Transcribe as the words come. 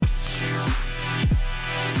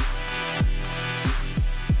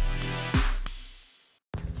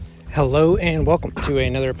Hello and welcome to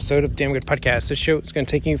another episode of Damn Good Podcast. This show is going to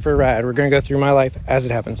take you for a ride. We're going to go through my life as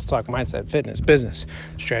it happens. We'll talk mindset, fitness, business,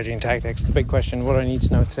 strategy, and tactics. The big question, what do I need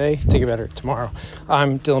to know today to get better tomorrow?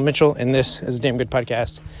 I'm Dylan Mitchell, and this is a Damn Good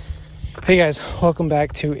Podcast. Hey guys, welcome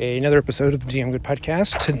back to another episode of Damn Good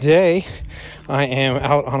Podcast. Today, I am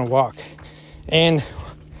out on a walk. And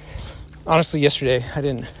honestly, yesterday, I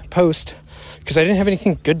didn't post because I didn't have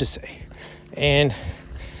anything good to say. And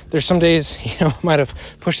there's some days, I might have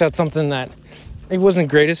pushed out something that it wasn't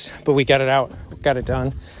greatest, but we got it out, got it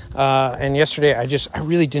done. And yesterday, I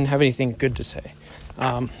really didn't have anything good to say.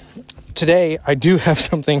 Today, I do have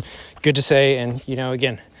something good to say. And,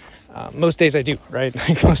 again, most days I do, right?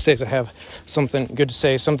 Like most days I have something good to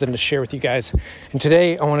say, something to share with you guys. And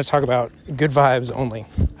today, I want to talk about good vibes only.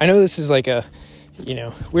 I know this is like a,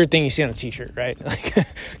 weird thing you see on a t-shirt, right? Like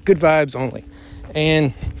good vibes only.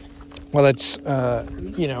 And well, that's,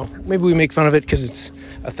 maybe we make fun of it because it's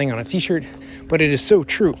a thing on a t-shirt, but it is so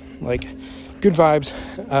true. Like, good vibes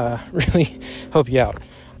really help you out.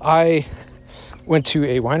 I went to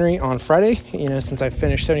a winery on Friday, since I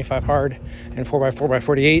finished 75 hard and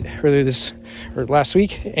 4x4x48 last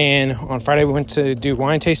week. And on Friday, we went to do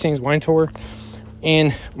wine tastings, wine tour.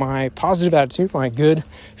 And my positive attitude, my good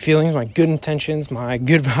feelings, my good intentions, my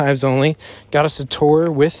good vibes only got us to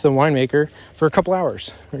tour with the winemaker for a couple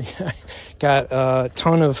hours. Got a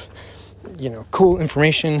ton of, cool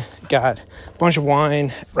information, got a bunch of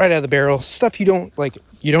wine right out of the barrel, stuff you don't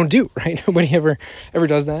do, right? Nobody ever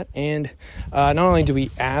does that. And not only did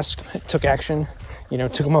we ask, took action,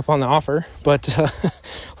 took them up on the offer, but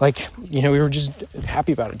we were just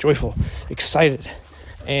happy about it, joyful, excited.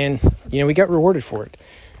 And, we got rewarded for it.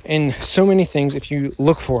 And so many things, if you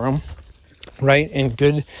look for them, right, and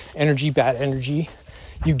good energy, bad energy,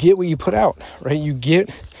 you get what you put out, right? You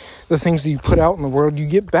get the things that you put out in the world, you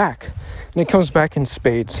get back. And it comes back in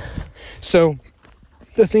spades. So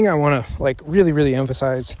the thing I want to, really, really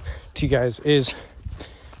emphasize to you guys is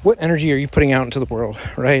what energy are you putting out into the world,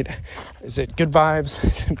 right? Is it good vibes?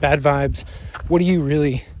 Is it bad vibes? What are you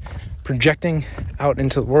really projecting out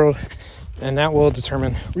into the world? And that will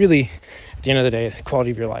determine, really, at the end of the day, the quality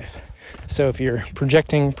of your life. So if you're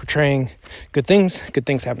portraying good things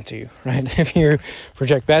happen to you, right? If you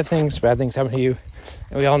project bad things happen to you.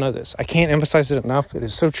 And we all know this. I can't emphasize it enough. It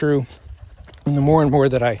is so true. And the more and more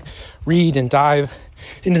that I read and dive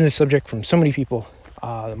into this subject from so many people,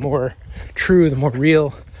 the more true, the more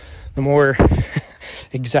real, the more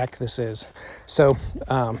exact this is. So,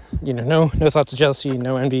 no thoughts of jealousy,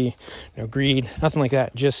 no envy, no greed, nothing like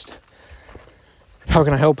that. Just how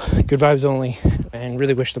can I help? Good vibes only, and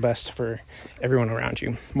really wish the best for everyone around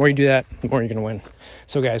you. The more you do that, the more you're going to win.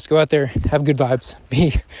 So guys, go out there, have good vibes,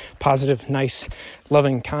 be positive, nice,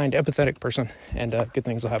 loving, kind, empathetic person, and good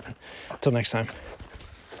things will happen. Until next time.